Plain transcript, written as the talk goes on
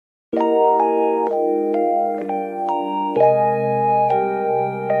I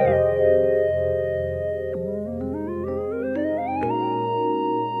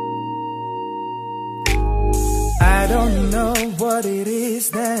don't know what it is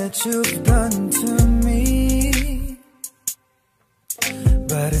that you've done to me,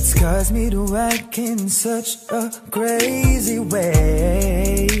 but it's caused me to act in such a crazy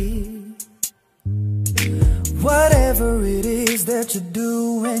way. Whatever it is that you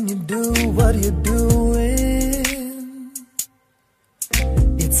do when you do what you're doing,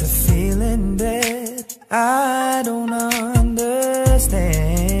 it's a feeling that I don't understand.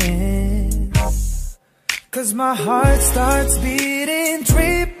 'Cause my heart starts beating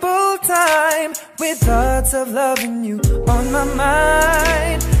triple time with thoughts of loving you on my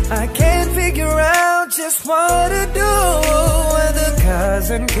mind. I can't figure out just what to do. The cause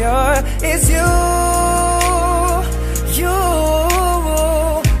and cure is you.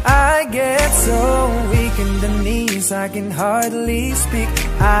 I get so weak in the knees, I can hardly speak.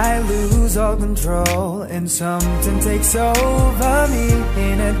 I lose all control and something takes over me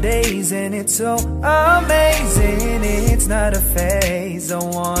in a daze, and it's so amazing. It's not a phase. I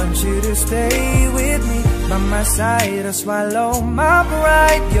want you to stay with me by my side or swallow my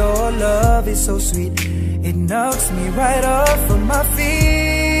pride. Your love is so sweet, it knocks me right off of my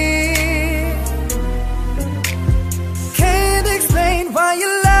feet. Can't explain why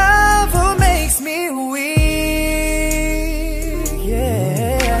your love makes me weak,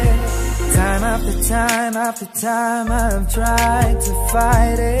 yeah. Time after time after time I've tried to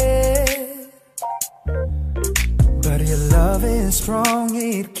fight it, but your love is strong,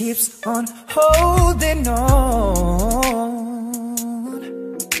 it keeps on holding on.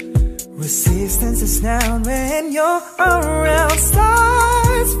 Resistance is down when you're around,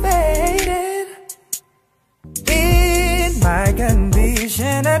 starts fading. In my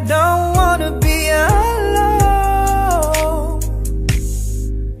condition, I don't wanna be alone,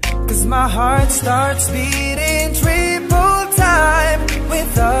 'cause my heart starts beating triple time with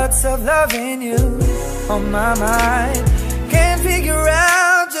thoughts of loving you on my mind. Can't figure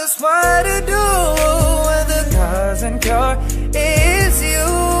out just what to do. The cause and cure is you.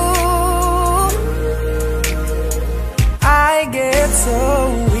 I get so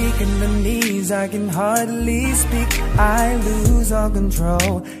weak in the knees, I can hardly speak. I lose all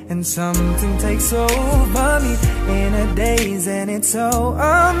control and something takes over me in a daze, and it's so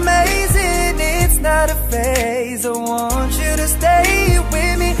amazing. It's not a phase. I want you to stay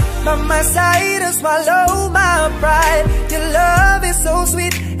with me by my side or swallow my pride. Your love is so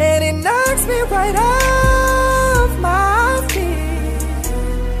sweet and it knocks me right off my feet.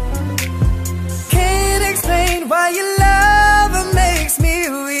 Can't explain why your love makes me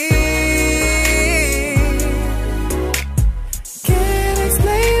weak. Can't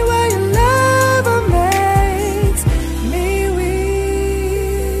explain why your love makes me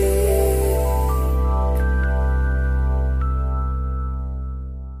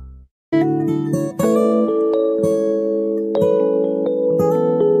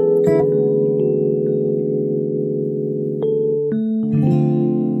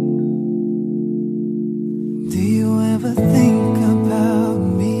Do you ever think about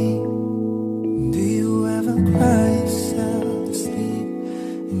me? Do you ever cry yourself to sleep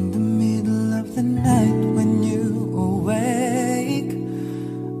in the middle of the night when you awake?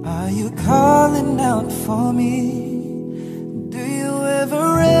 Are you calling out for me? Do you ever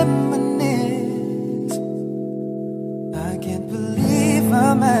reminisce? I can't believe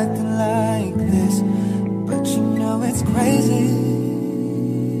I'm acting like this, but you know it's crazy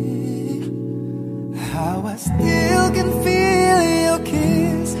how I still can feel your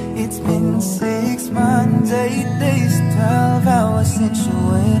kiss. It's been 6 months, 8 days, 12 hours since you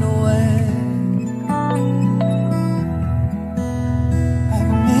went away. I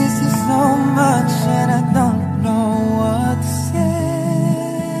miss you so much and I don't know what to say.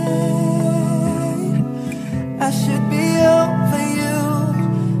 I should be over you,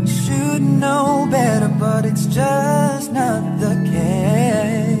 should know better, but it's just not the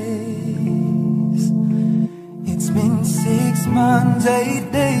case. It's been 6 months,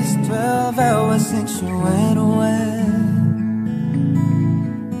 8 days, 12 hours since you went away.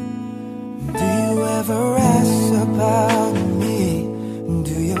 Do you ever ask about me?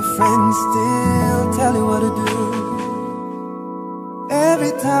 Do your friends still tell you what to do?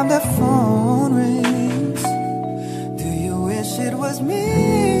 Every time the phone rings, do you wish it was me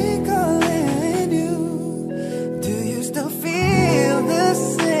calling you? Do you still feel the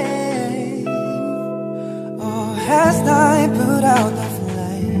same? Or has time put out the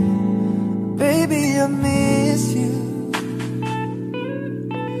flame? Baby, I miss you.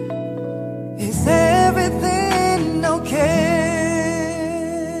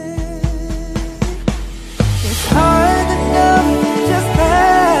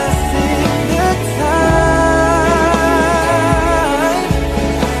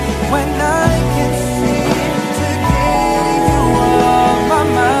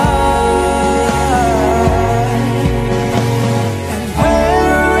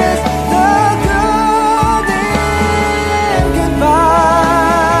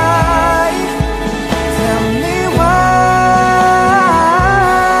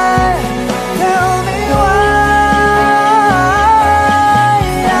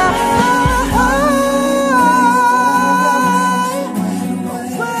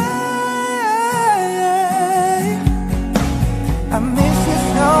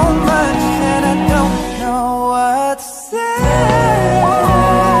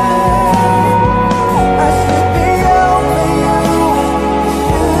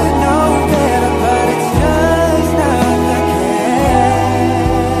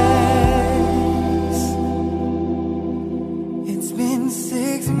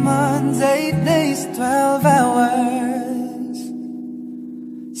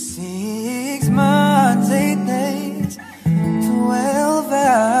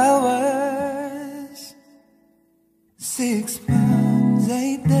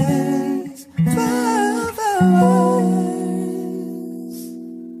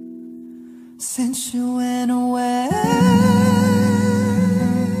 since you went away.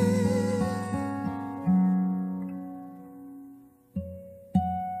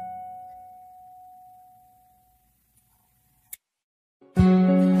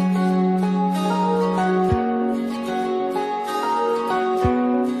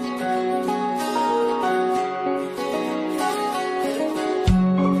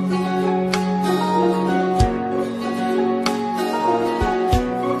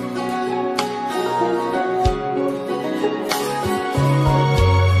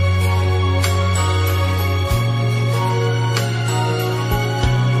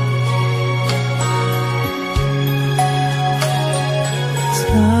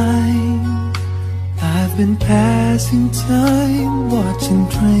 I've been passing time, watching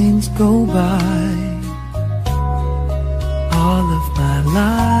trains go by. All of my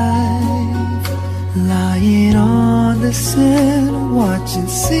life, lying on the sand, watching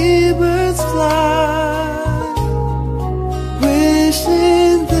seabirds fly.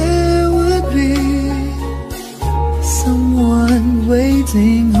 Wishing there would be someone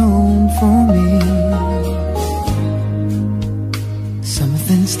waiting home for me.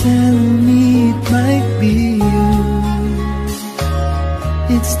 Something's telling me it might be you.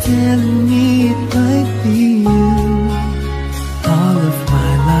 It's telling me it might be you. All of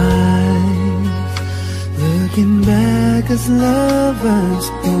my life, looking back as lovers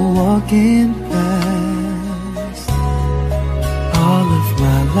go walking past. All of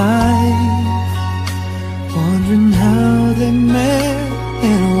my life, wondering how they met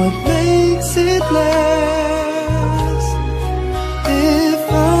and what makes it last. If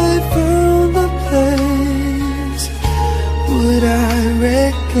I found the place, would I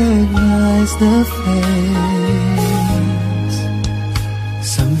recognize the face?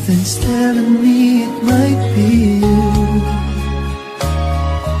 Something's telling me it might be you.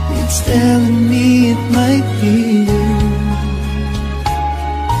 It's telling me it might be you.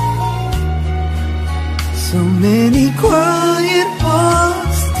 So many quiet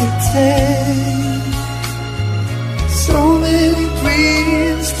walks to take, so many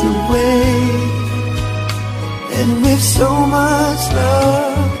dreams to wait, and with so much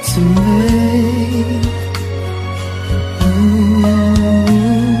love to make.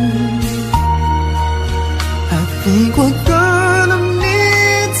 I think we're gonna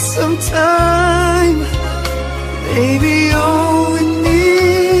need some time. Maybe all we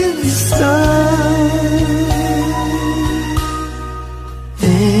need is time.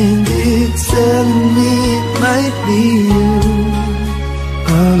 And it's telling me it might be you.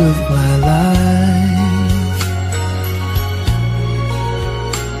 All of my life,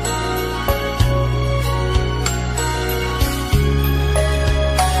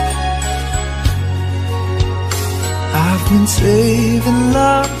 I've been saving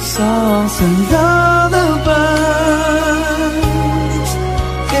love songs and lullabies,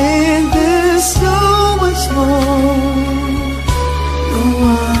 and there's so much more no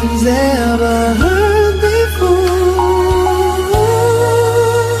one's ever heard before.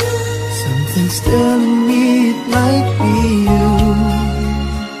 Something's telling me it might be you.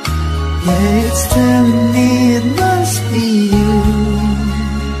 Yeah, it's telling me it must be you.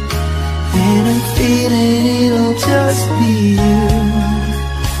 And I'm feeling it'll just be you.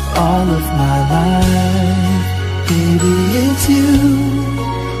 All of my life, baby, it's you.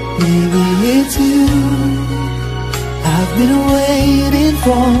 Maybe it's you. I've been waiting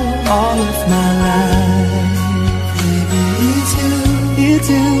for all of my life. Maybe it's you, it's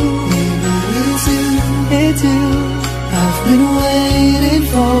you. Maybe it's you, it's you. I've been waiting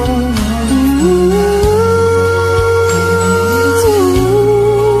for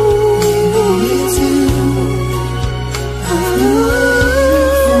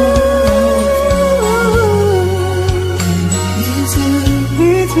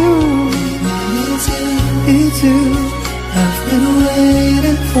you. I've been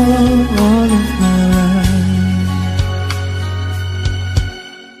waiting for all of my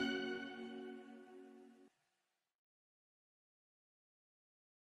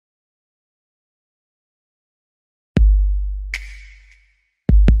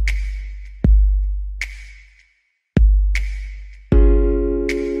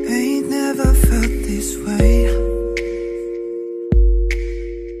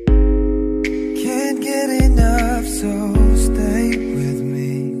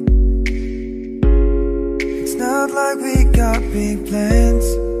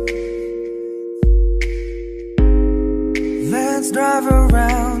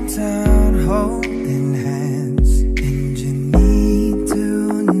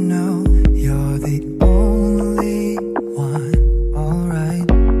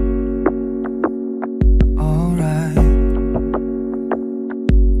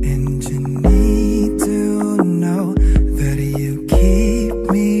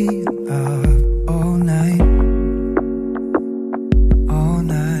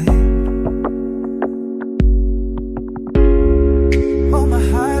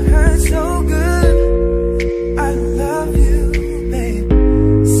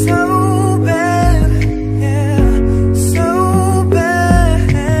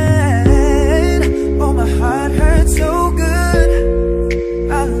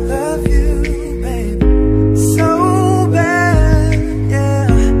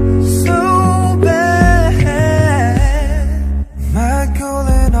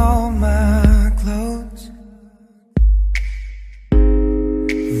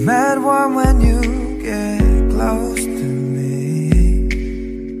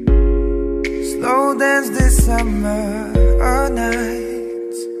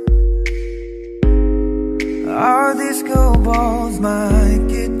might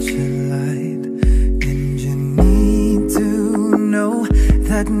get you light, and you need to know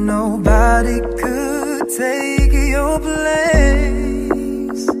that nobody could take your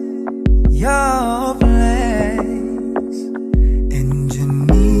place, your place. And you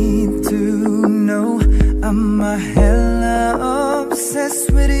need to know I'm a hella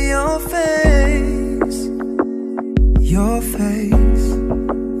obsessed with your face, your face.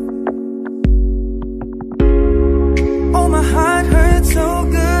 Oh, my heart hurts so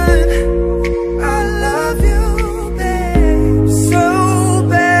good. I love you, babe, so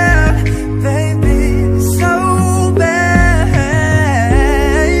bad, baby, so bad.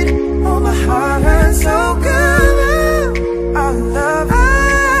 Oh, my heart hurts so good. I love you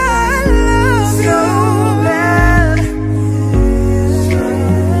so bad, so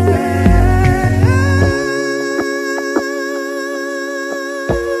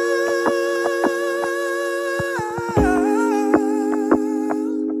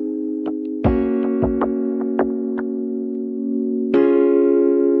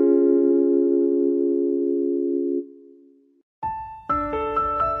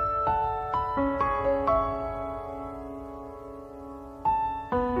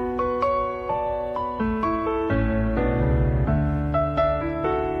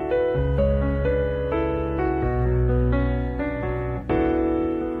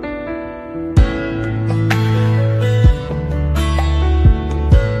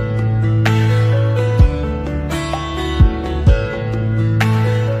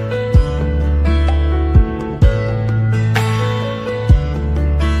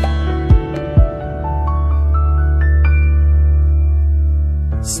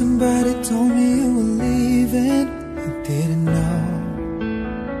Somebody told me you were leaving, you didn't know.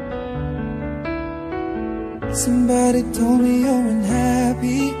 Somebody told me you're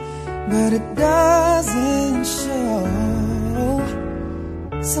unhappy, but it doesn't show.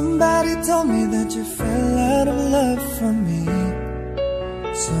 Somebody told me that you fell out of love for me,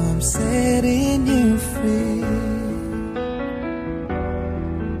 so I'm setting you free.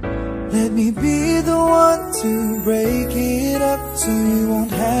 Let me be the one to break it up, so you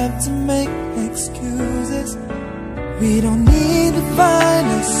won't have to make excuses. We don't need to find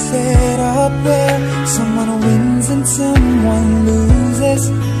a setup where someone wins and someone loses.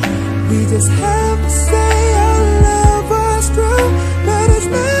 We just have to say our love was true, but it's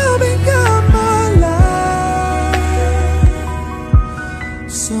now become my life.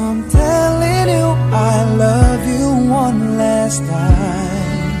 So I'm telling you I love you one last time,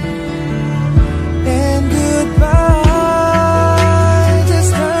 and goodbye.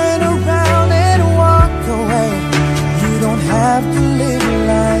 Just turn around and walk away. You don't have to live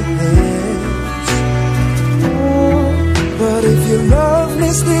like this. But if you love me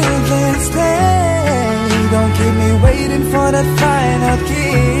still, then stay. Don't keep me waiting for that final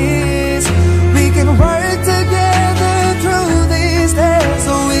kiss. We can work together through these days,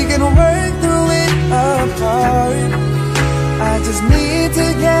 so we can work through it apart. I just need to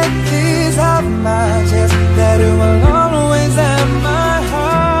get this off my chest, that it will always have my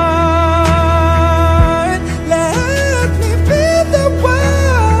heart. Let me be the one.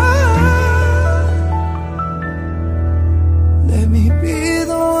 Let me be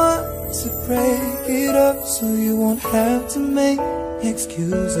the one to break it up, so you won't have to make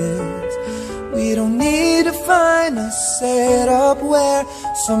excuses. We don't need to find a setup where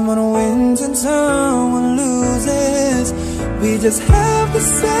someone wins and someone loses. We just have to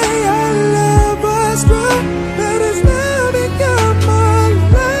say our love was true, but it's now become my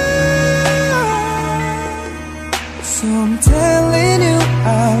life. So I'm telling you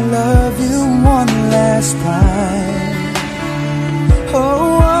I love you one last time.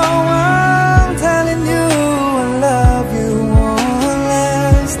 Oh, I'm telling you I love you one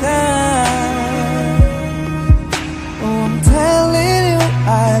last time. Oh, I'm telling you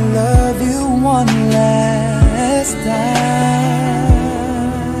I love you one last time.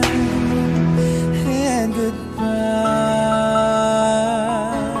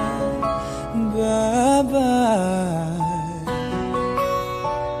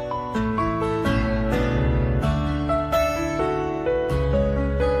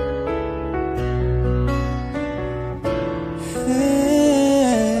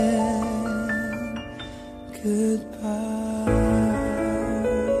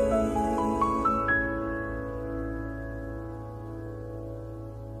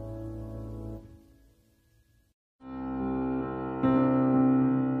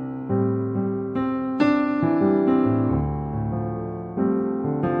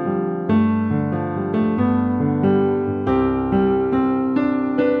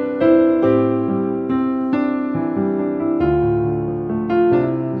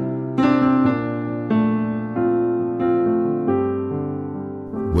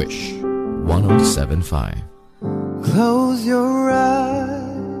 2005. Close your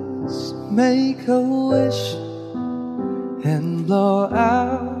eyes, make a wish, and blow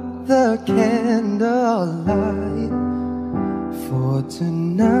out the candlelight. For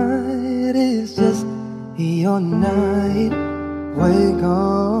tonight is just your night. We're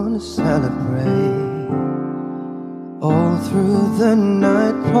gonna celebrate. All through the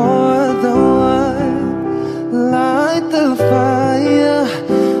night, pour the wine, light the fire.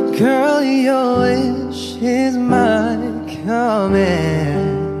 Girl, your wish is my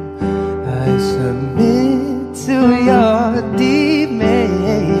command. I submit to your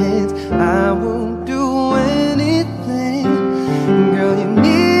demands. I won't do anything, girl, you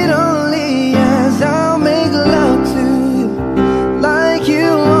need only as I'll make love to you like you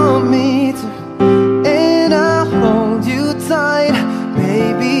want me to, and I'll hold you tight,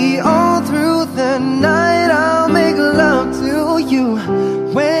 baby, all through the night. I'll make love to you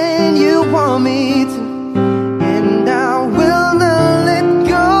when you want me to, and I will not let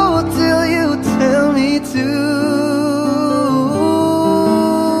go till you tell me to.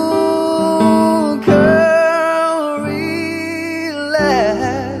 Girl,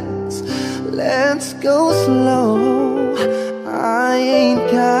 relax, let's go slow. I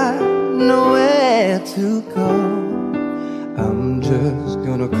ain't got nowhere to go. I'm just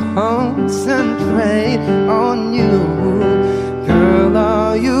gonna concentrate on you. Girl,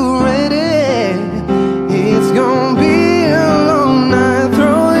 are you ready? It's gonna be a long night.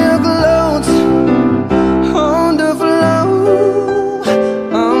 Throw your clothes on the floor.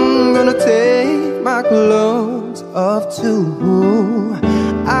 I'm gonna take my clothes off too.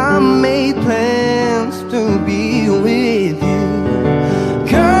 I made plans to be with you.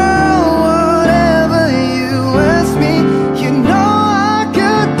 Girl, whatever you ask me, you know I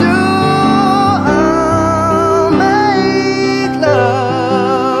could do. I'll make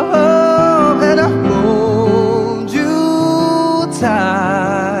love and I'll hold you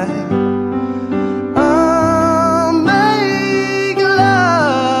tight. I'll make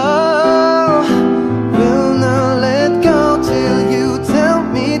love, will not let go till you tell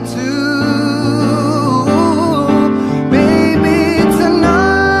me to. Baby,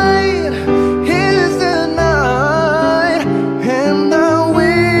 tonight is the night, and I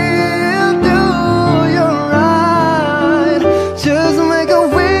will do you right. Just make a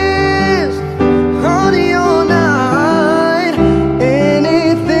wish on your night.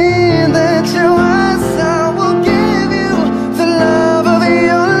 Anything that you ask, I will give you. The love of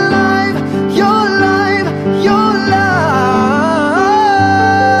your life, your life, your life.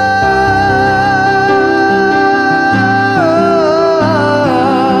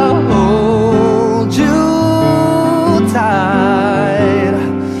 Hold you tight.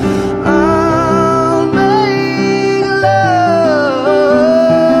 I'll make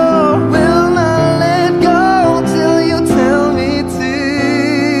love, will not let go till you tell me to.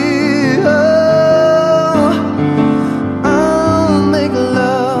 I'll make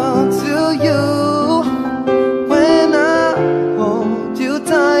love to you when I hold you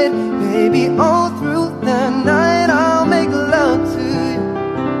tight, baby, all through the night. I'll make love to you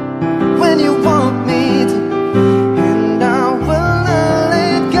when you want me to, and I will not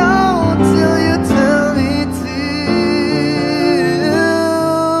let go till you tell me to.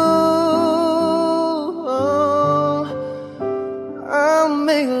 I'll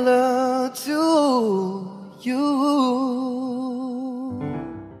make love to you.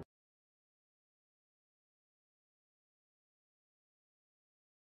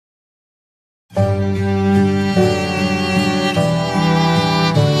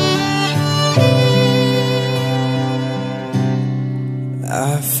 I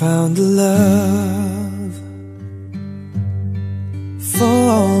found love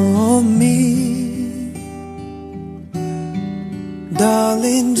for me.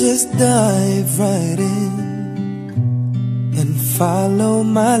 Darling, just dive right in and follow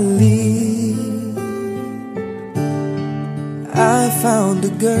my lead. I found a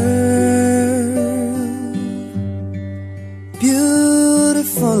girl,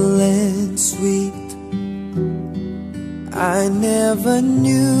 beautiful and sweet. I never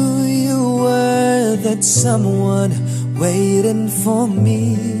knew you were that someone waiting for me.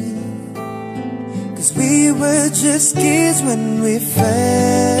 'Cause we were just kids when we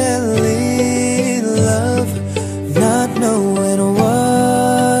fell in love, not knowing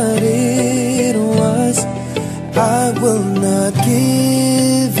what it was. I will not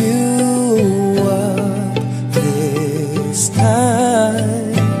give you up this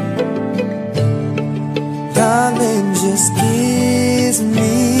time. Darling, just kiss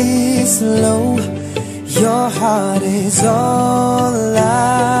me slow. Your heart is all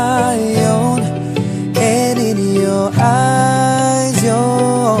I own.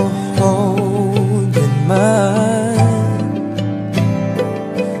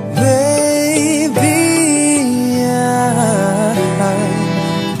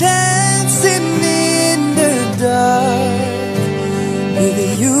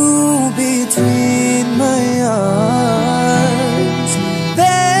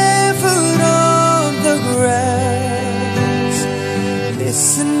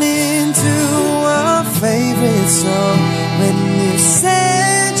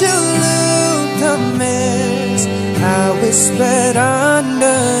 whispered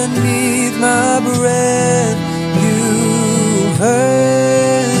underneath my breath. You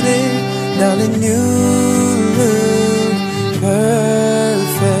heard it, darling, you look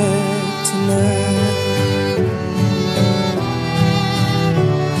perfect tonight.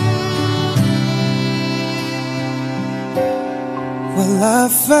 Well, I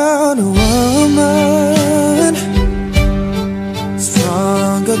found a woman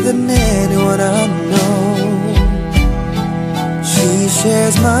stronger than anyone I know. She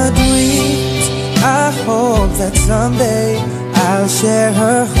shares my dreams. I hope that someday I'll share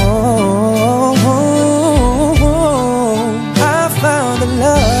her home. I found a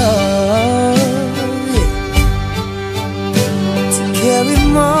love to carry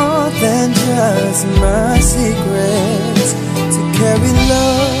more than just my secrets, to carry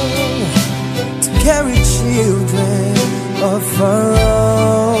love, to carry children of her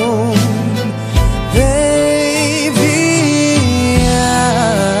own. Baby,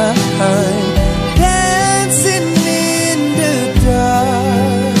 I'm dancing in the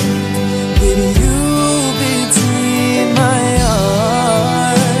dark with you between my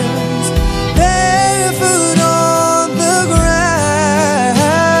arms, barefoot on the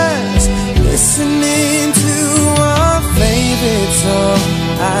grass, listening to our favorite song.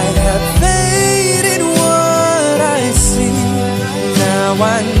 I have faded what I see. Now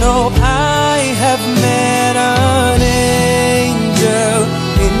I know I have met an angel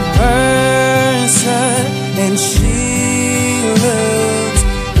in person, and she looks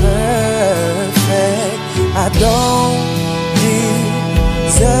perfect. I don't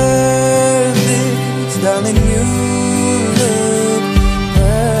deserve this, darling, you look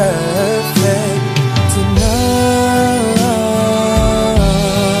perfect tonight.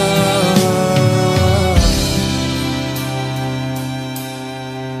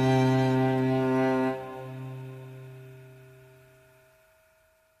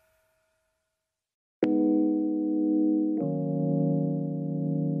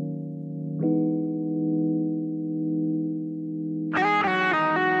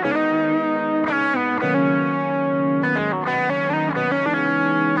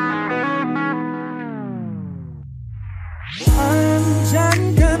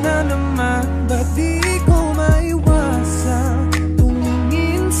 Andyan ka na naman, ba't di ko maiwasan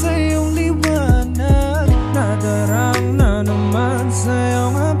tumingin sa iyong liwanag? Nadarang na naman sa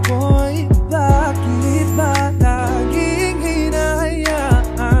iyong apoy. Bakit ba laging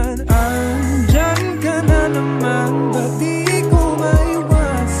hinahayaan? Andyan ka na naman, ba't di ko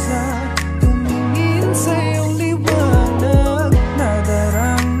maiwasan tumingin sa iyong liwanag?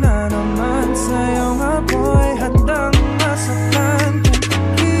 Nadarang na naman sa iyong apoy. Handang masaktan kung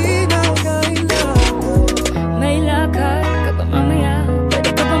kinakailangan. May lakad ka ba mamaya? Pwede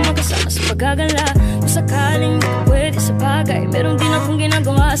ka ba makasama sa paggagala? Kung sakaling di ka pwede sa bagay, meron din akong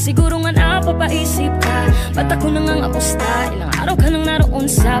ginagawa. Siguro nga napapaisip ka, ba't ako nang ang apusta? Ilang araw ka nang naroon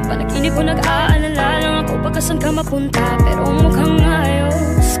sa panaginip ko, nag-aalala lang ako baka saan ka mapunta. Pero mukhang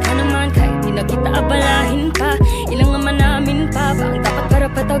ayos ka naman kahit di na kita abalahin pa. Ilang naman namin pa ba ang dapat para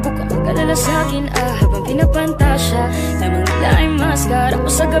patago ka mag-alala sa'kin? Habang pinapantasya lamang nila ay mascara mo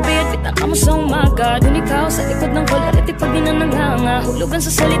sa gabi at pitaka mo sa umaga. Doon ikaw sa likod ng collar at ipag dinananganga, hulugan sa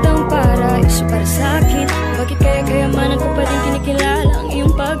salitang paraiso para sa'kin. Bakit kaya kayamanan ko pa rin kinikilala ang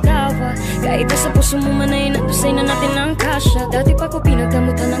iyong pagtawa? Kahit sa puso mo man ay natusay na natin ang kasya. Dati pa ko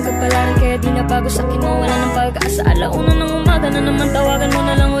pinagdamutan ng kapalaran, kaya di na bago sa'kin mawala ng pag-asa. Alauna ng umaga na naman, tawagan mo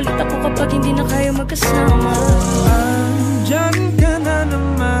na lang ulit ako kapag hindi na kayo magkasama. Andyan ka na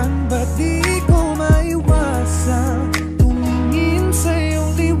naman, ba't di ko maiwasan tumingin sa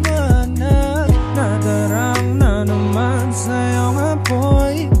iyong liwanag? Nadarang na naman sa iyong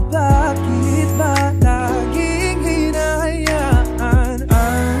apoy. Bakit ba laging hinahayaan?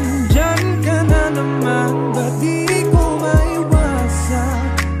 Andyan ka na naman, ba't di ko maiwasan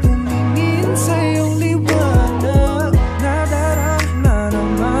tumingin sa iyong liwanag? Nadarang na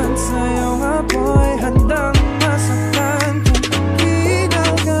naman sa iyong apoy. Handang masaktan kung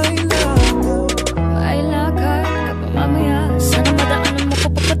kinakailangan. May lakad ka ba mamaya? Sana madaanan mo ko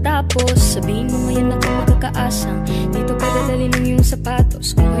pagkatapos. Sabihin mo ngayon ako magkakaasang dito ka dadali ng iyong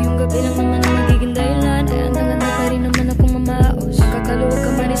sapatos. Kung ngayong gabi lang naman ang magiging dahilan, ay andang-anda pa rin naman akong mamaos. Kakaluwag ka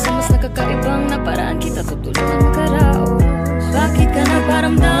man isa mas nakakaibang na paraan kita tutulungan magkaraos. Bakit ka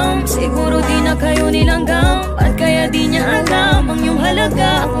nagparamdam? Siguro di na kayo nilanggam. Ba't kaya di niya alam ang iyong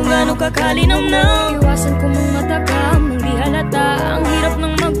halaga, kung gaano kakalinamnam? Iwasan ko mong matakam nang di halata. Ang hirap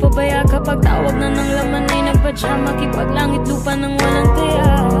ng magpabaya kapag tawag na ng laman ay nagpadya. Makipaglangit lupa ng walang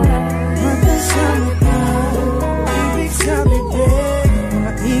taya. Magkasama ka, ibig sabihin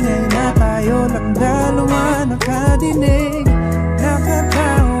mga ingay na tayo lang dalawa nakadinig.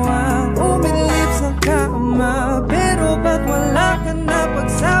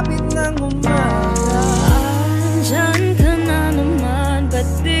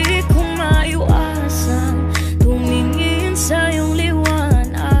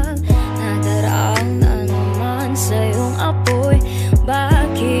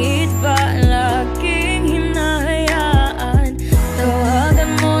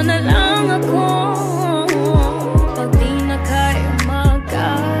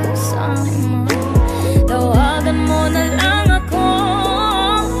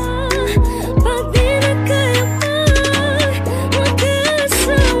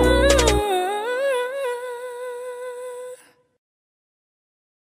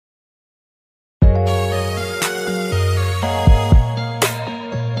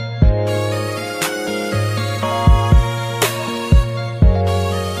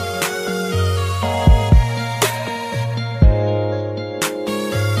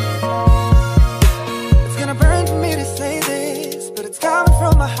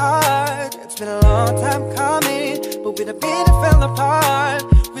 been and fell apart.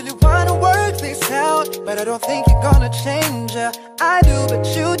 Really wanna work this out, but I don't think you're gonna change. I do, but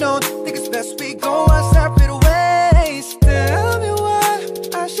you don't. Think it's best we go our separate ways. Tell me why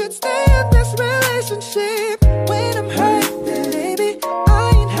I should stay in this relationship when I'm hurt, baby.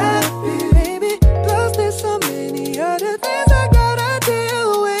 I ain't happy, baby. Plus there's so many other things I gotta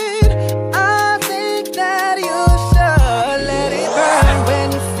deal with. I think that you should let it burn when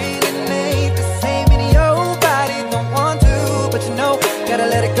you're feeling ain't the same in your body. Don't want to, but you know, gotta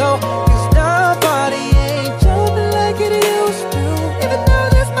let it go. Cause nobody ain't jumping like it used to. Even though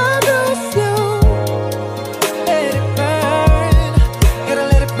this might lose you. Let it burn, gotta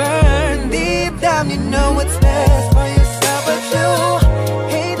let it burn. Deep down you know what's best for yourself, but you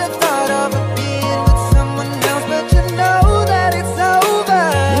hate the thought of it being with someone else. But you know that it's over.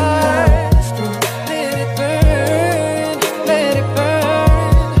 Let it burn, let it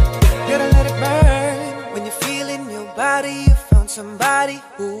burn. Gotta let it burn. When you feel in your body, you found somebody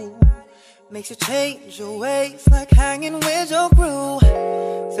who makes you change your ways, like hanging with your crew.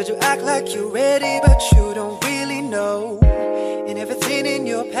 Said you act like you're ready, but you don't really know. And everything in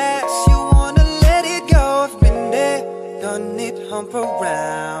your past, you wanna let it go. I've been there, done it, hump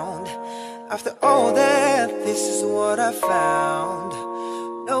around. After all that, this is what I found.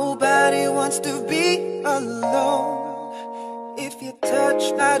 Nobody wants to be alone. If you're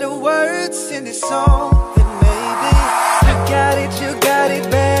touched by the words in this song, then maybe you got it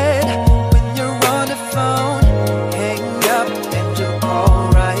bad. When you're on the phone, hang up and you call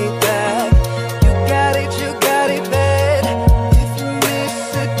right back. You got it bad. If you miss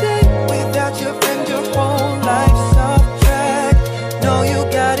a day without your friend, your whole life's off track. No, you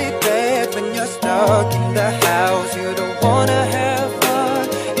got it bad when you're stuck in the house. You don't wanna have fun,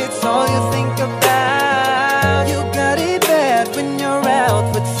 it's all you think about. You got it bad when you're out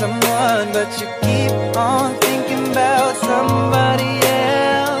with someone, but you keep on thinking about somebody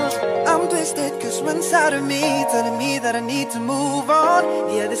else. I'm twisted cause one side of me telling me that I need to move on.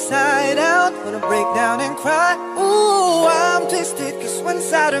 The other side out, wanna break down and cry. Ooh, I'm twisted cause one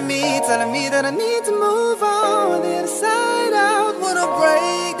side of me telling me that I need to move on. The other side out, wanna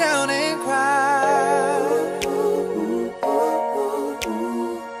break down and cry.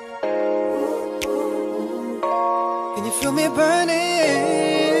 Can you feel me burning?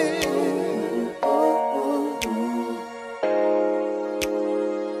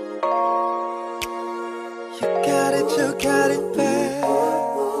 You got it bad.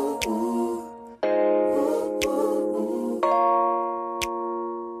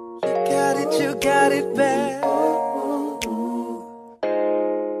 You got it bad.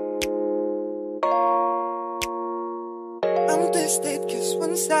 I'm twisted cause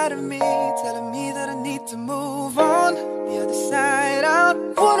one side of me telling me that I need to move on. The other side I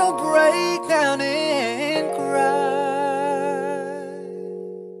wanna break down and cry.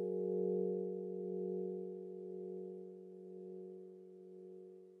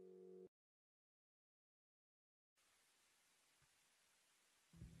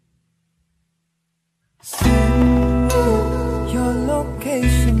 Send me your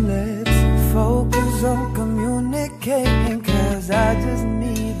location, let's focus on communicating. Cause I just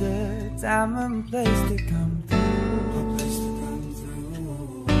need the time and place to come through.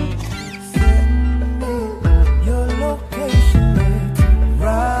 Send me your location, let's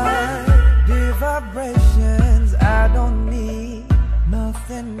ride the vibrations. I don't need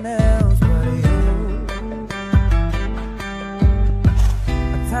nothing else but you.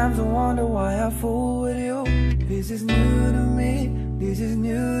 At times I wonder why I fool with you. This is new to me, this is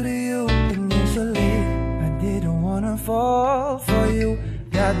new to you. Initially, I didn't wanna fall for you.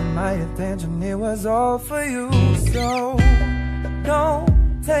 Gathered my attention, it was all for you. So,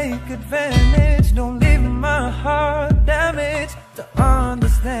 don't take advantage, don't leave my heart damaged. To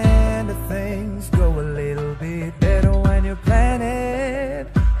understand that things go a little bit better when you plan it.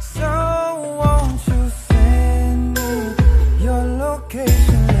 So, won't you send me your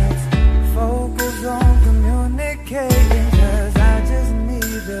location? Let's focus on communicating. Cause I just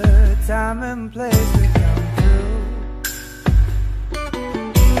need the time and place to come through.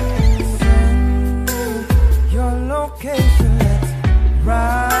 Send me your location, let's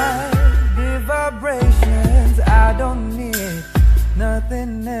ride the vibrations. I don't need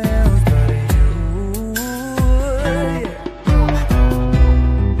nothing else but you. Yeah.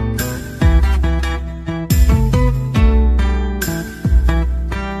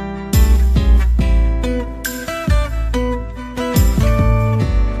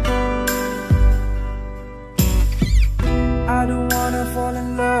 I don't wanna fall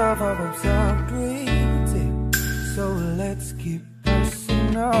in love, I hope so pretty. So let's keep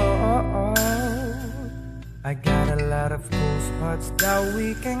personal. I got a lot of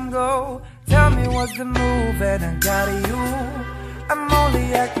we can go. Tell me what's the move and I got you. I'm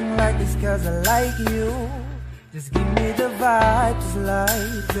only acting like this cause I like you. Just give me the vibe, just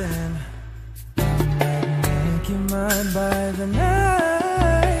like then make you mine by the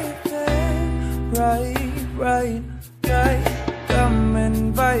night then. Right, right, right. Come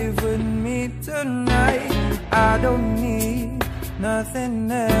and vibe with me tonight. I don't need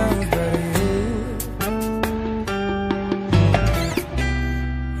nothing else but you.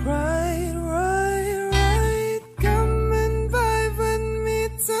 Right, right, right. Come and vibe with me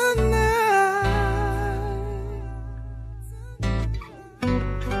tonight.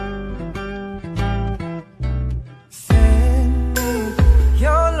 Send me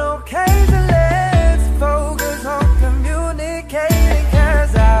your location. Let's focus on communicating,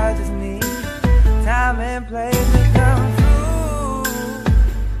 cause I just need time and place to come through.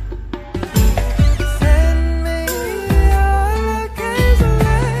 Send me your location.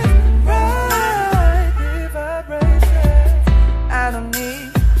 Let's ride the vibration. I don't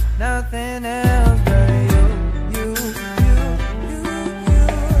need nothing else but you, you, you, you, you.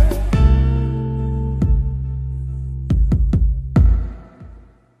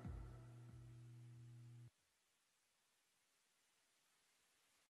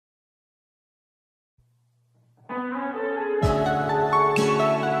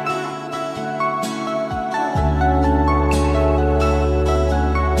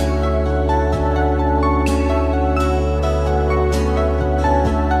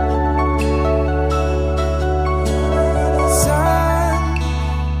 Saan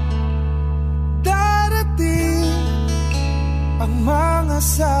darating ang mga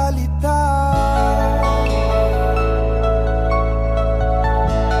salita?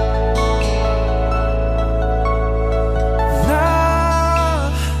 Na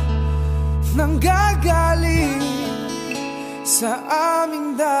nanggagaling sa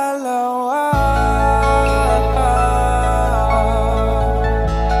aming dalawa.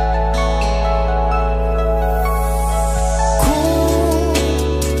 Kung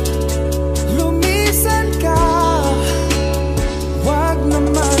lumisan ka, wag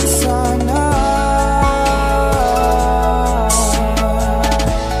naman sana.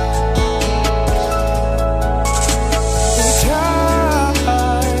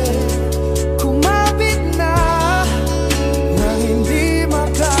 Ika'y kumapit na nang hindi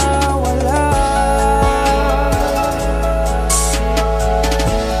makawala.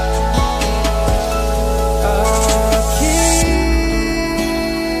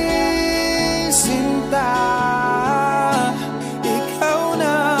 Aking sinta, ikaw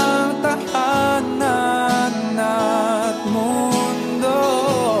na ang tahanan at mundo.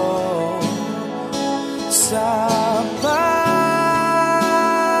 Sa pagbalik,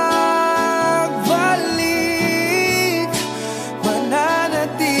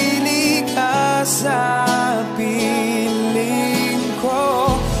 mananatili ka sa piling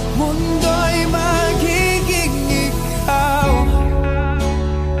ko. Mundo'y magiging ikaw.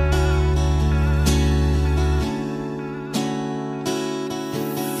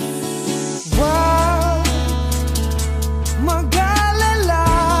 Wag mag-alala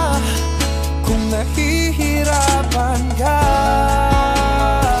kung nahihirapan ka.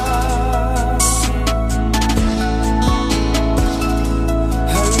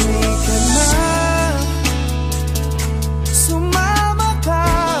 Halika na, sumama ka,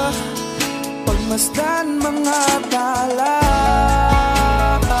 pagmasdan mga tala.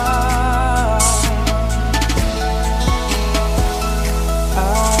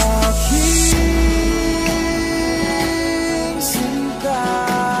 Aking sinta,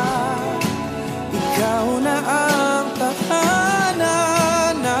 ikaw na ang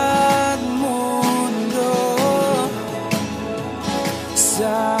tahanan at mundo.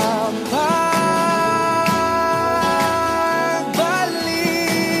 Sa pagbalik,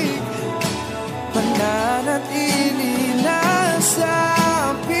 mananatili na sa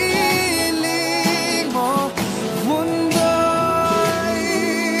piling mo. Mundo'y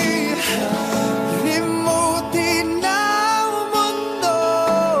limutin ng mundo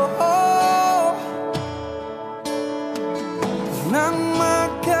nang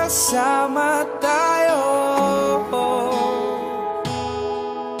magkasama tayo.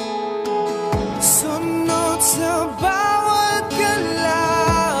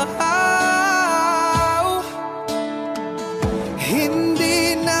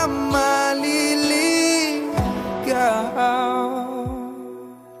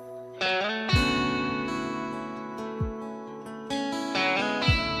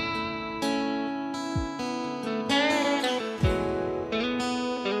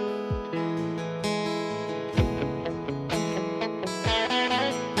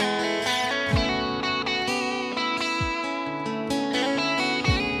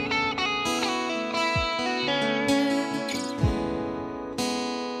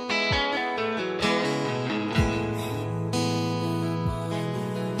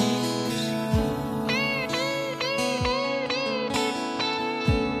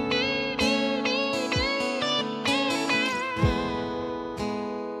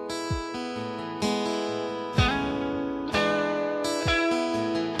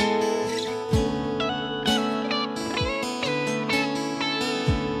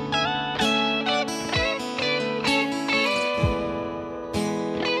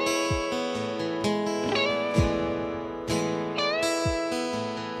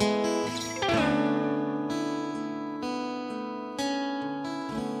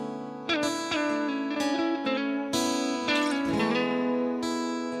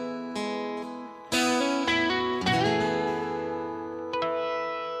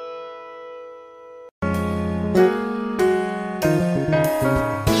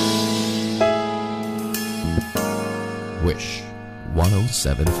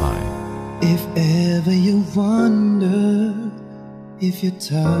 0917-681-0975. If ever you wonder if you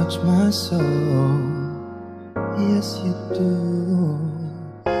touch my soul, yes you do.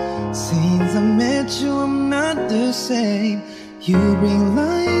 Since I met you, I'm not the same. You bring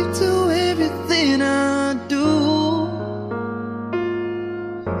life to everything I do.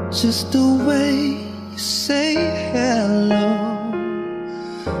 Just the way you say hello,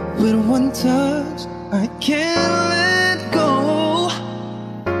 with one touch I can't let go.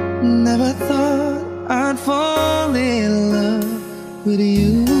 Never thought I'd fall in love with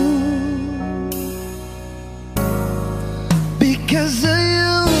you. Because of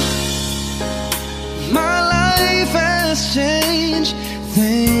you, my life has changed.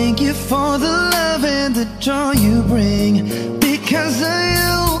 Thank you for the love and the joy you bring. Because of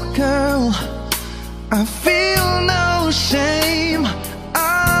you, girl, I feel no shame.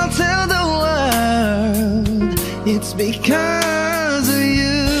 I'll tell the world it's because of you.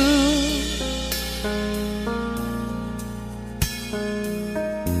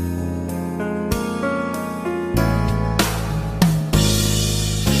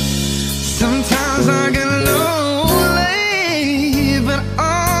 Sometimes I get lonely, but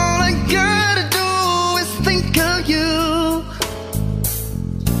all I gotta do is think of you.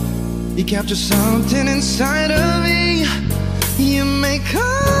 You capture something inside of me. You make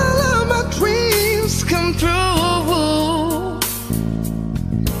all of my dreams come true.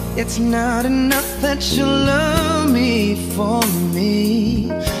 It's not enough that you love me for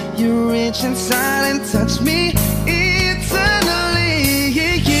me. You reach inside and touch me eternally.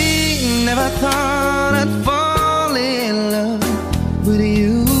 Never thought I'd fall in love with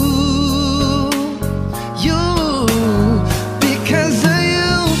you. Because of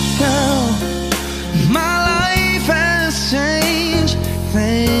you, girl, my life has changed.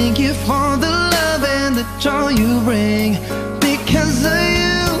 Thank you for the love and the joy you bring. Because of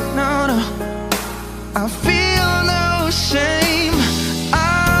you, no, I feel no shame.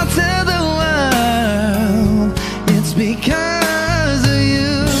 I'll tell the world it's because of you.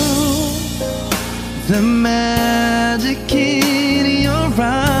 The magic in your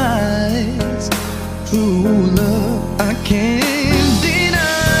eyes, true love I can't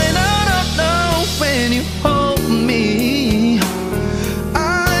deny. No, no, no, when you hold me, I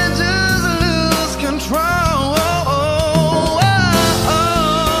just lose control.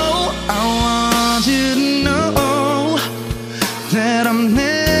 I want you to know that I'm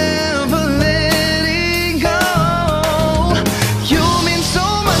never letting go. You mean so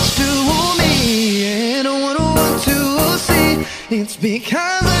much to me, and I want to see it's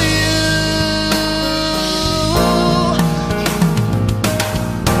because of you.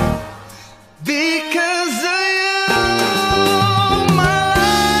 Because of you, my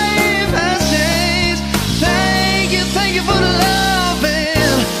life has changed. Thank you for the love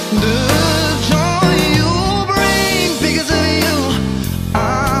and the joy you bring. Because of you, I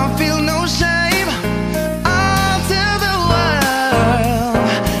feel no shame. I'll tell the world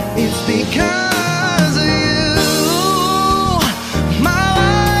it's because of you. My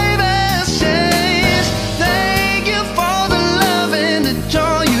life has changed. Thank you for the love and the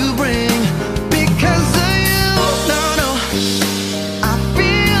joy you bring. Because of you, no, no, I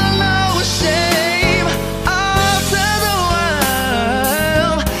feel no shame. I'll tell the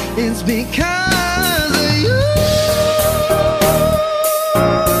world it's because of you.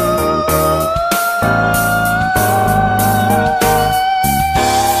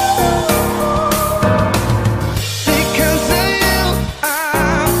 Because of you, I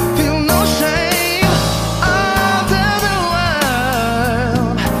feel no shame. I'll tell the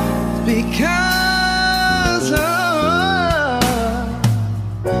world because of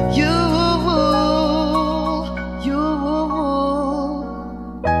you.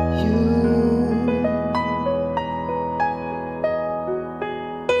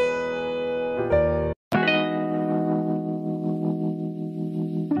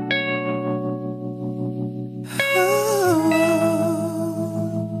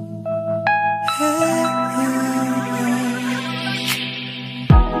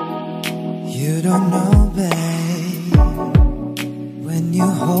 You don't know, babe, when you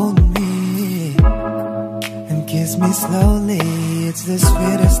hold me and kiss me slowly, it's the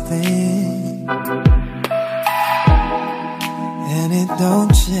sweetest thing. And it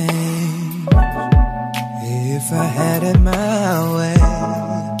don't change. If I had it my way,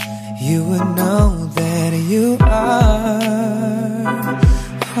 you would know that you are.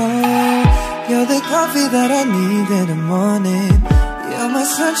 Oh, you're the coffee that I need in the morning. You're my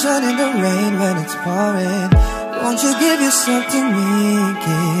sunshine in the rain when it's pouring. Won't you give yourself to me,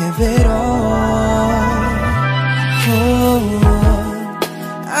 give it all. Oh,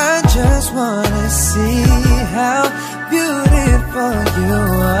 I just wanna see how beautiful you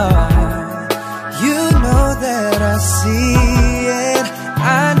are. You know that I see it.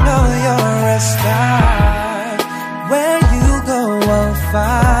 I know you're a star. Where you go, I'll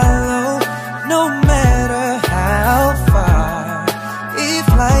follow, no matter how far. If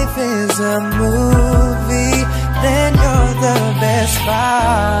life is a movie, then you're the best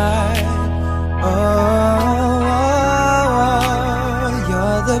part. Oh,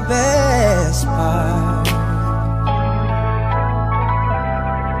 you're the best part.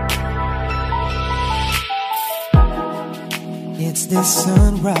 It's this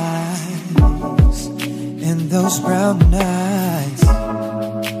sunrise and those brown eyes.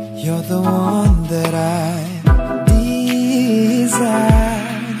 You're the one that I desire.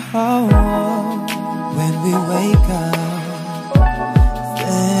 Oh, when we wake up,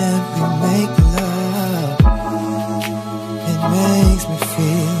 then we make love. It makes me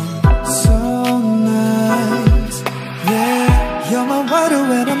feel so nice. Yeah, you're my water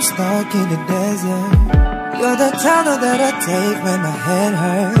when I'm stuck in the desert. You're the tunnel that I take when my head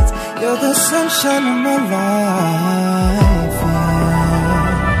hurts. You're the sunshine of my life,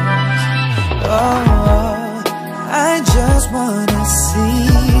 yeah. Oh, I just wanna see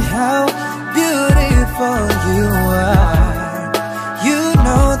how beautiful you are. You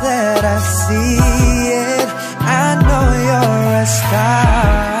know that I see it. I know you're a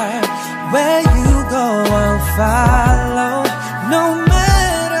star. Where you go, I'll follow, no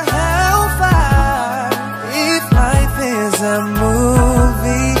matter how far. If life is a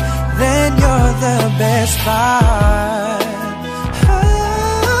movie, then you're the best part. Oh,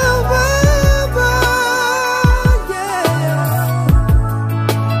 oh, oh, yeah.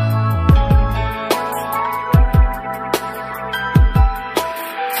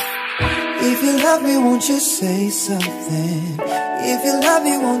 If you love me, won't you say something? If you love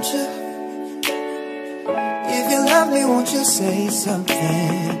me, won't you? If you love me, won't you say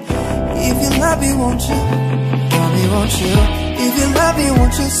something? If you love me, won't you? Love me, won't you? If you love me,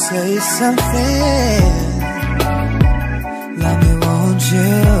 won't you say something? Love me, won't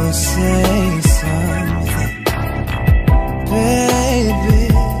you say something? Baby,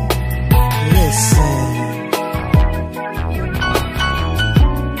 listen.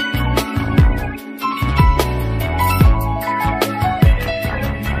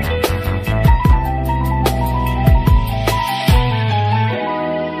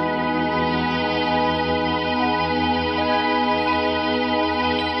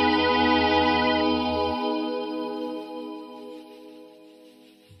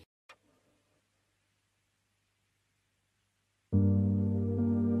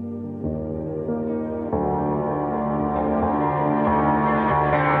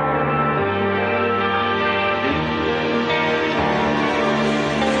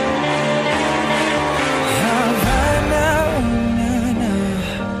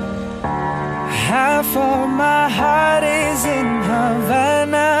 Half of my heart is in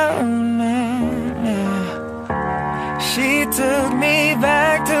Havana. She took me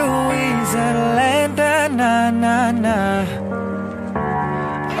back to East Atlanta.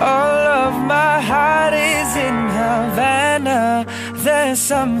 All of my heart is in Havana. There's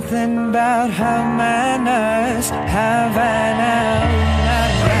something about her manners. Havana.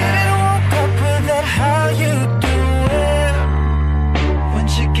 Didn't woke up with that how you doing when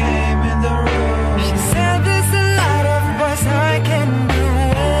she came in the room. She said there's a lot of boys I can do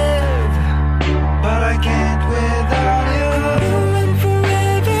with, but I can't without you. And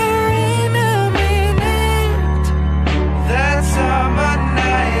forever in a minute. That summer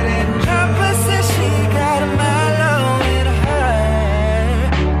night in Joppa said she got a mellow in her.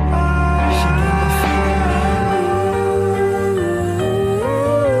 She got me feeling.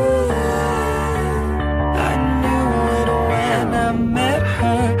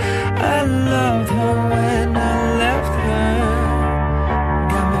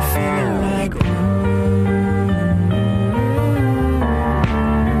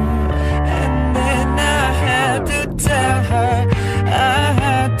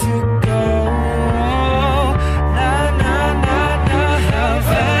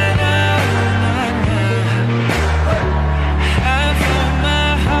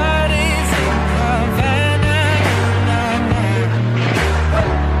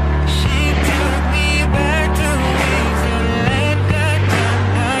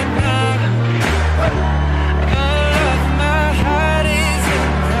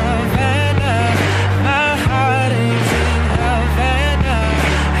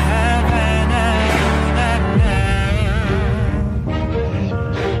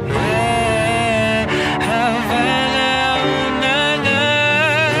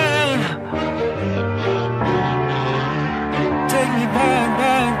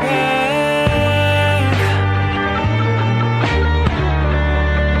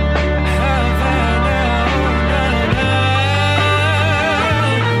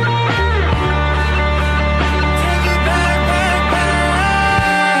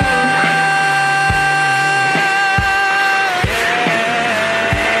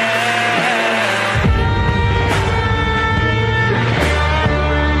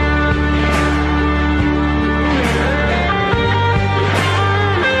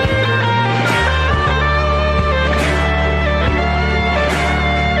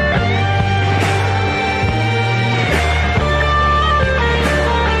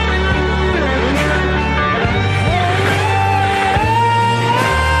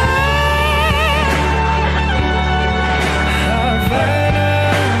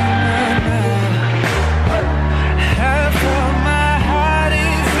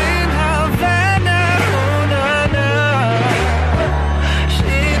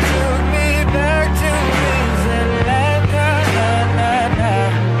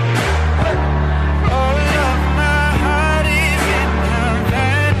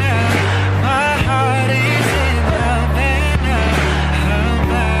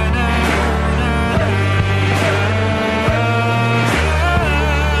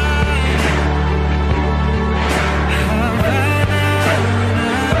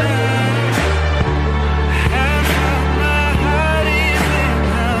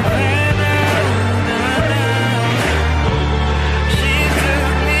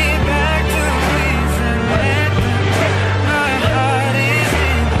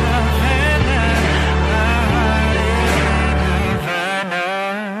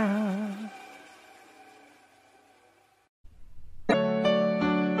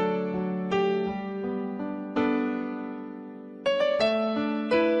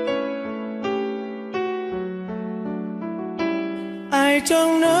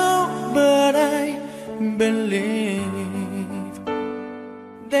 don't know, but I believe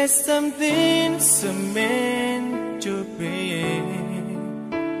there's something so meant to be,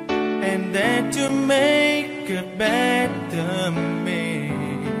 and that you make a better me.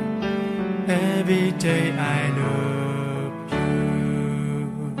 Every day I love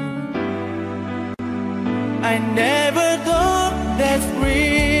you. I never thought that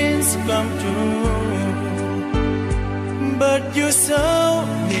dreams come true, but you saw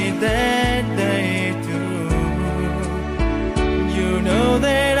me that day too. You know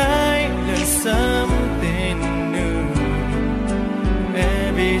that I learned something new.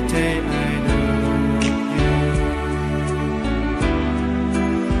 Every day I love you.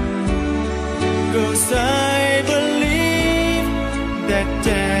 'Cause I believe that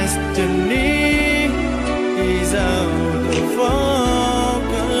destiny is out of our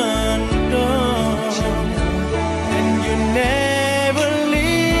control, and you never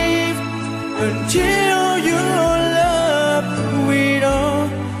leave until you love with all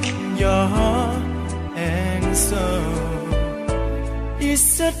your heart and soul.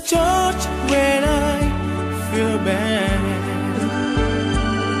 It's a touch when I feel bad,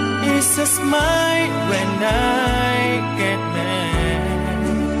 it's a smile when I get mad.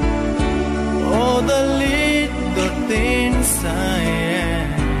 All the little things I am.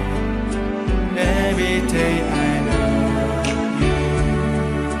 Every day I love you.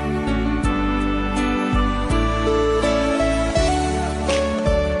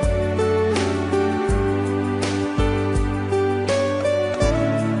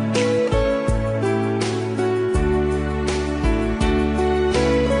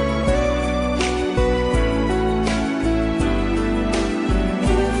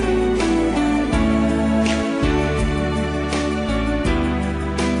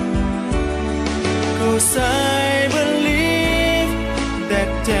 I believe that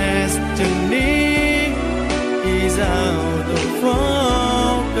destiny is out of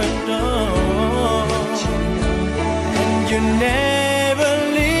our control, and you never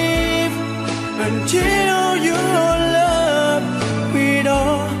leave until you love with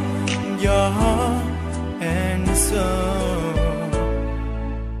all your heart and soul.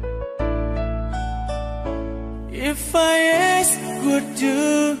 If I ask, would you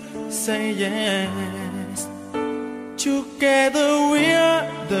say yes? Together we are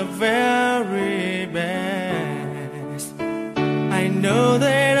the very best. I know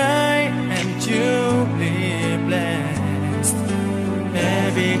that I am truly blessed.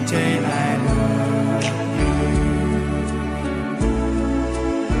 Every day I love you,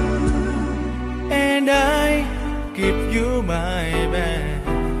 and I give you my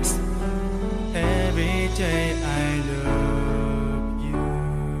best. Every day I love you.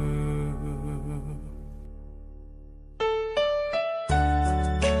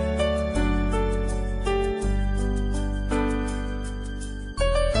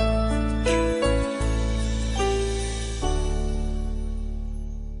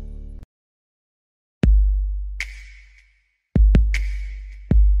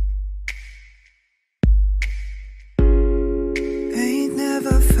 Ain't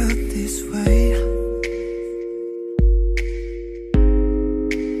never felt this way.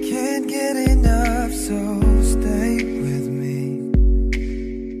 Can't get enough, so stay with me.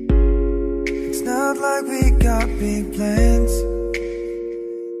 It's not like we got big plans.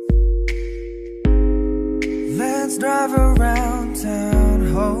 Let's drive around town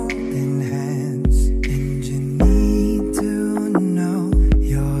holding hands. And you need to know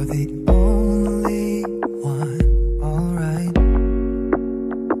you're the only one. Alright,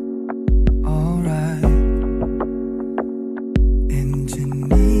 alright. And you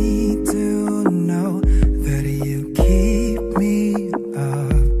need to know that you keep me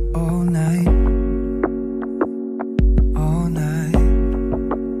up all night, all night.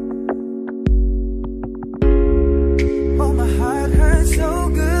 Oh, my heart hurts so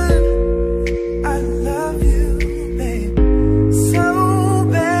good. I love you, babe, so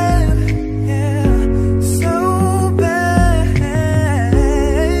bad, yeah, so bad.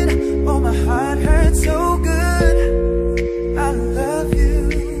 Oh, my heart hurts so good. I love you,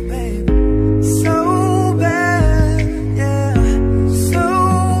 babe, so bad, yeah, so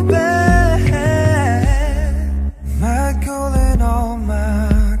bad. My gold and all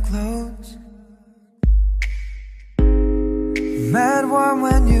my clothes. Mad warm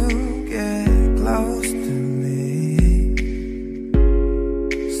when you get close to me.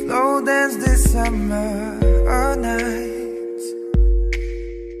 Slow dance this summer nights.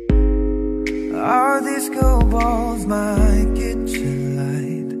 Our disco balls, my kitchen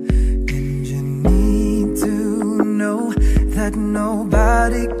light. And you need to know that nobody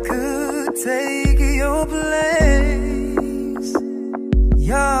Nobody could take your place,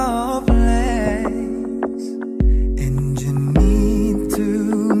 your place. And you need to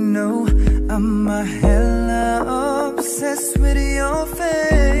know I'm a hella obsessed with your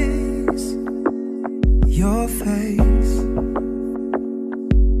face, your face.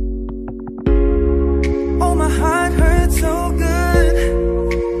 Oh, my heart hurts so good.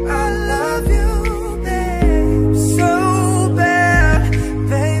 I love you, babe, so bad,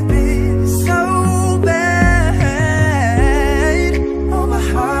 baby, so bad. Oh, my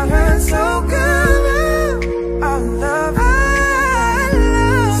heart hurts so good. I love you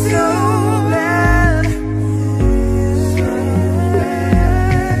so bad, so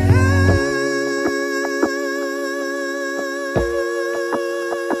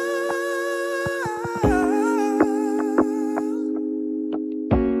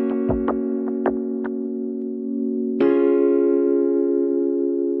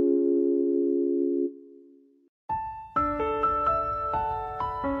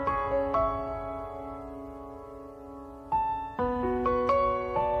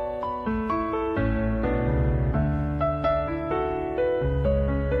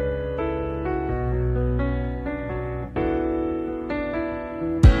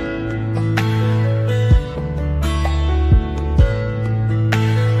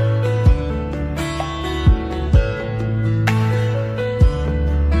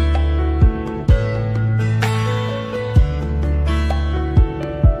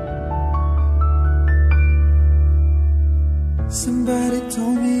Somebody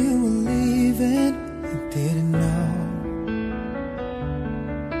told me you were leaving, I didn't know.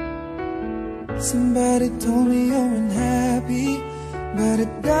 Somebody told me you're unhappy, but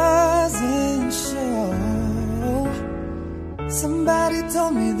it doesn't show. Somebody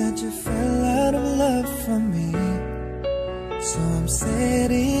told me that you fell out of love for me, so I'm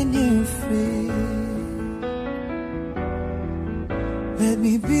setting you free. Let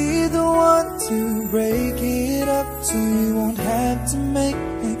me be the one to break it up, so you won't have to make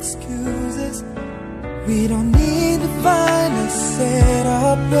excuses. We don't need to find a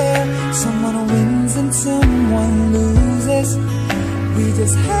setup where someone wins and someone loses. We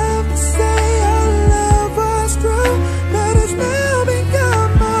just have to say our love was true, but it's now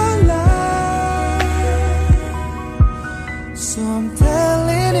become our life. So I'm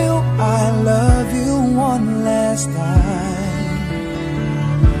telling you I love you one last time.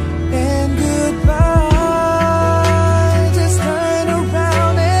 And goodbye, just turn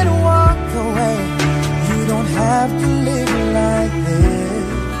around and walk away. You don't have to live like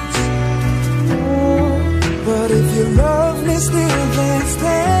this. But if you love me still, then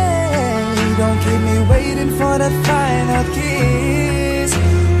stay. Don't keep me waiting for that final kiss.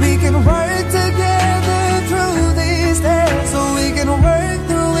 We can work together through these days, so we can work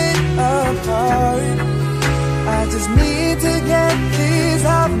through it apart. I just need to get this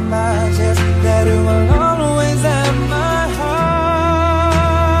off my chest, that it will always have my heart.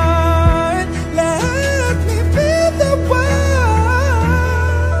 Let me be the one.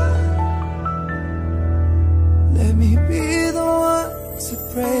 Let me be the one to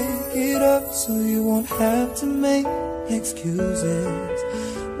break it up, so you won't have to make excuses.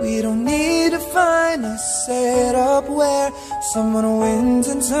 We don't need to find a setup where someone wins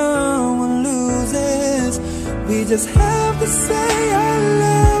and someone loses. We just have to say our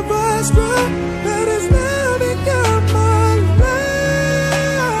love was true, but it's now become our life.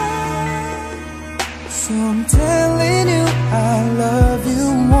 So I'm telling you I love you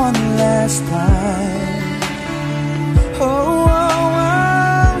one last time. Oh,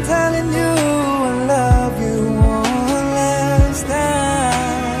 I'm telling you I love you one last time.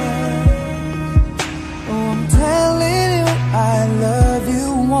 Oh, I'm telling you I love you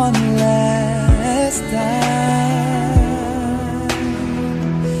one last time.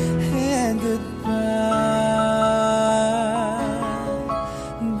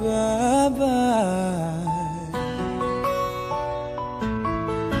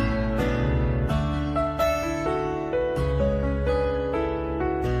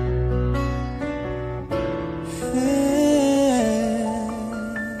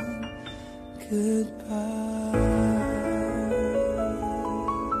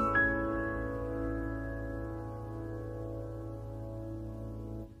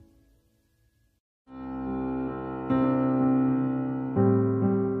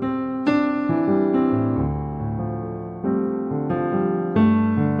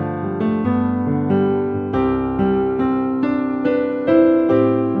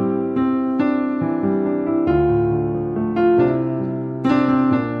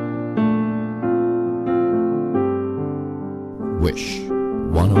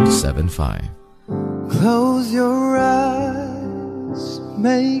 107.5. Close your eyes,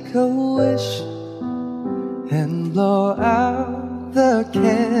 make a wish, and blow out the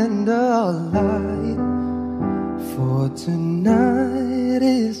candlelight. For tonight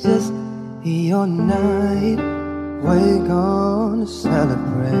is just your night. We're gonna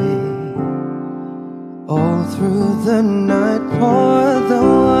celebrate. All through the night, pour the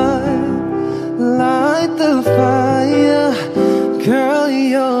wine, light the fire. Girl,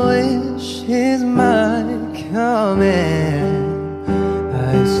 your wish is my command.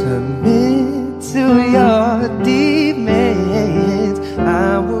 I submit to your demands.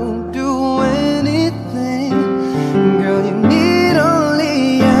 I won't do anything, girl, you need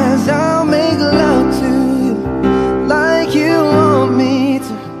only yes. I'll make love to you like you want me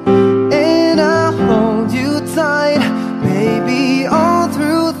to, and I'll hold you tight, baby, all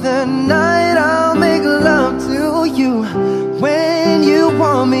through the night. I'll make love to you when you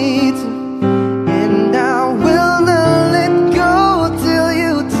want me to, and I will not let go till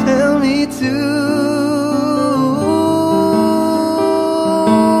you tell me to.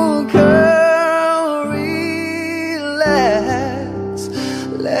 Girl, relax,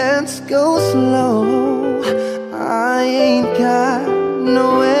 let's go slow. I ain't got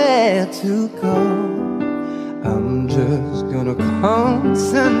nowhere to go. I'm just gonna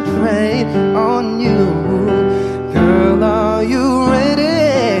concentrate on you. Girl, are you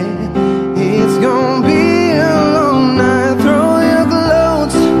ready? It's gonna be a long night. Throw your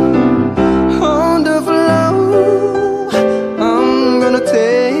clothes on the floor. I'm gonna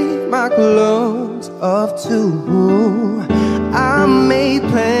take my clothes off too. I made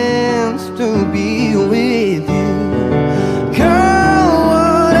plans to be with you. Girl,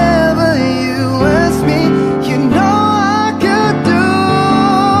 whatever you ask me, you know I could do.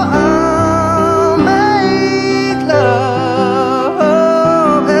 I'll make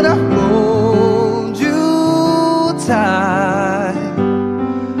love and I'll hold you tight.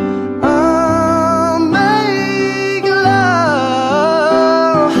 I'll make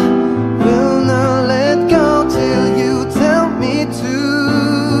love, will not let go till you tell me to.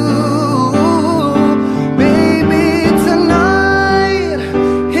 Baby, tonight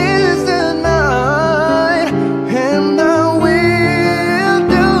is the night, and I will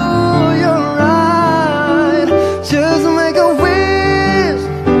do you right. Just make a wish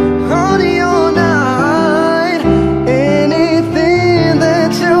on your night. Anything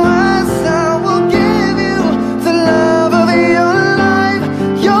that you ask, I will give you. The love of your life,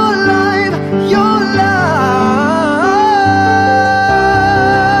 your life, your life.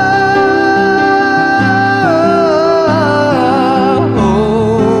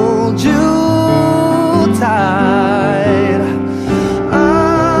 Hold you tight.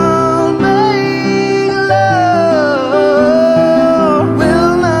 I'll make love,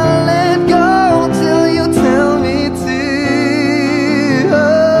 will not let go till you tell me to.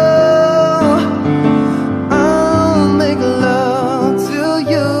 I'll make love to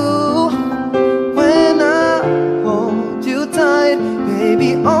you when I hold you tight,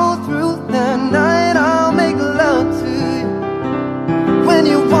 baby, all through the night. I'll make love to you when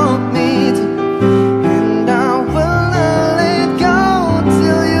you want me to, and I will not let go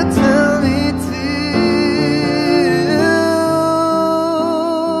till you tell me to.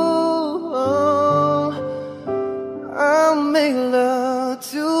 I'll make love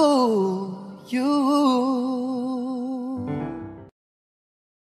to you.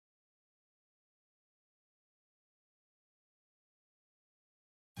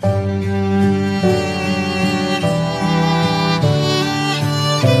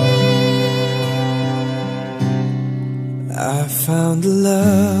 I found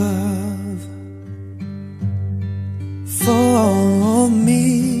love for me.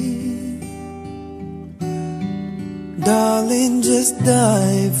 Darling, just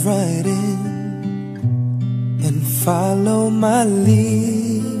dive right in and follow my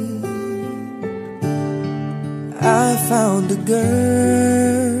lead. I found a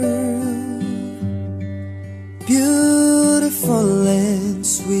girl, beautiful and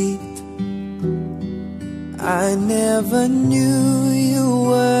sweet. I never knew you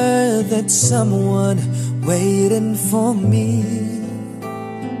were that someone waiting for me.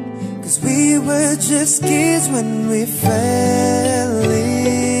 'Cause we were just kids when we fell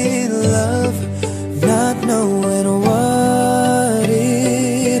in love, not knowing what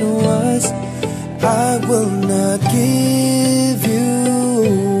it was. I will not give you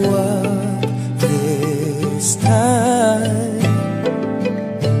up this time.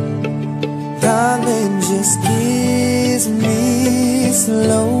 Darling, just kiss me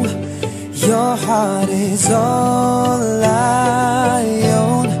slow. Your heart is all I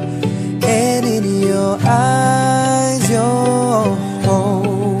own.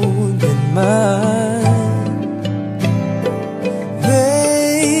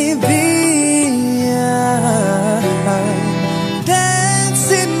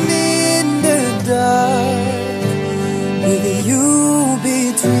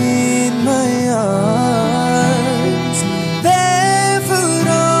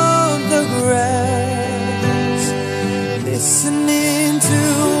 to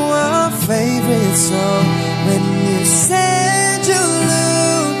our favorite song. When you said you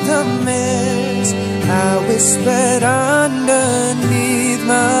looked a mess, I whispered underneath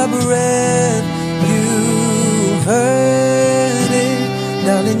my breath. You heard it,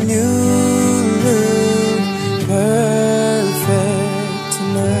 darling, you look perfect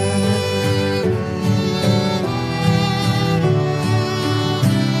tonight.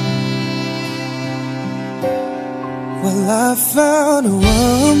 Well, I found a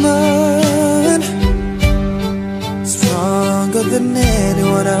woman stronger than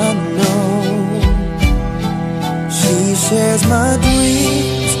anyone I know. She shares my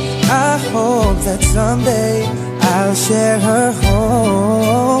dreams. I hope that someday I'll share her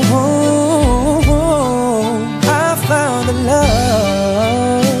home. I found a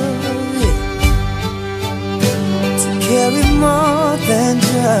love to carry more than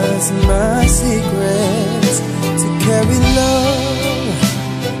just my secrets, to carry love,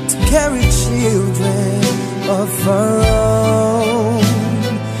 to carry children of our own.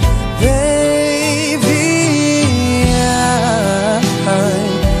 Baby,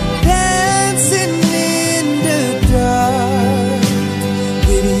 I'm dancing in the dark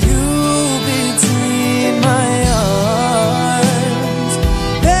with you between my arms,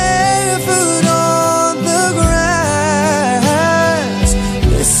 barefoot on the grass,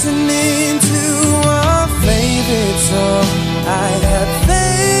 listening to our favorite song. I have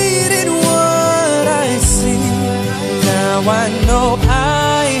faith in what I see. Now I know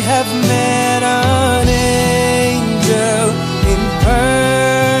I have met an angel in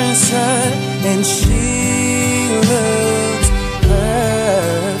person, and she looks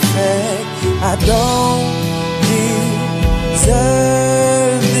perfect. I don't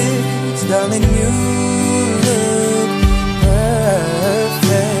deserve this, darling, you look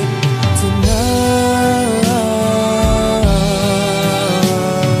perfect tonight.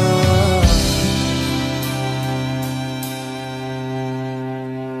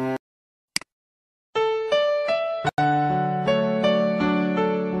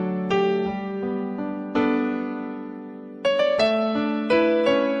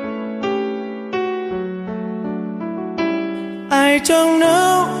 I don't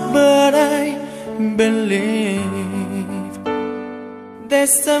know, but I believe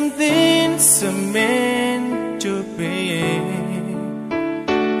there's something so meant to be,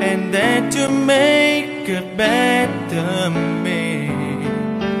 and that to make a better me.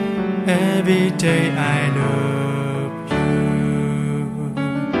 Every day I love you.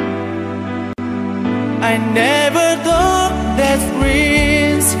 I never thought that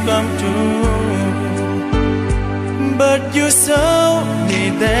dreams come true, but you saw me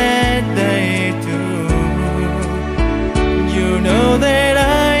that day too. You know that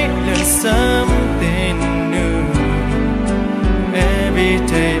I learned something new. Every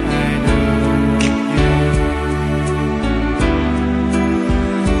day I love you.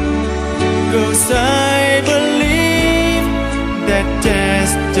 'Cause I believe that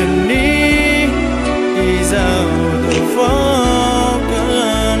destiny is out of our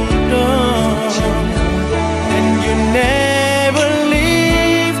control, and you never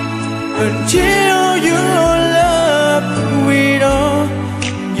leave until you love with all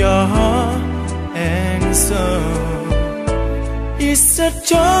your heart and soul. It's a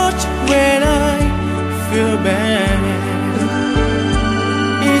touch when I feel bad,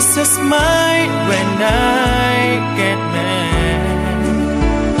 it's a smile when I get mad.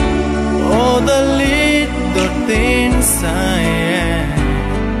 All the little things I am.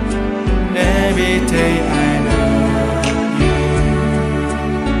 Every day I love you.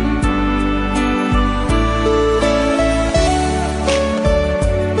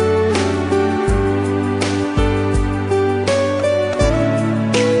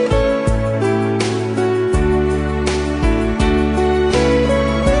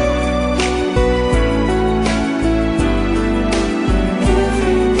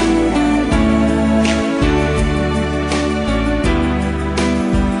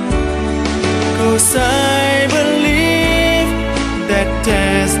 'Cause I believe that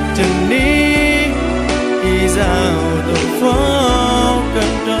destiny is out of our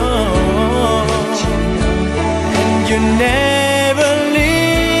control, and you never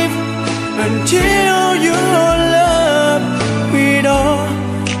leave until you love with all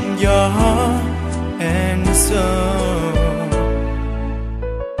your heart and soul.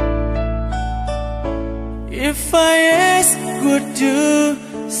 If I ask, would you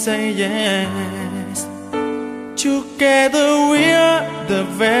say yes? Together we are the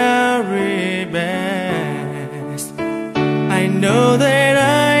very best. I know that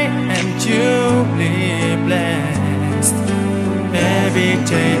I am truly blessed. every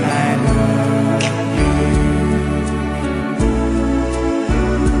day I love you.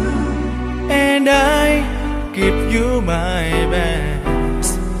 And I give you my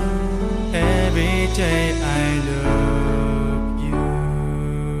best every day I love you.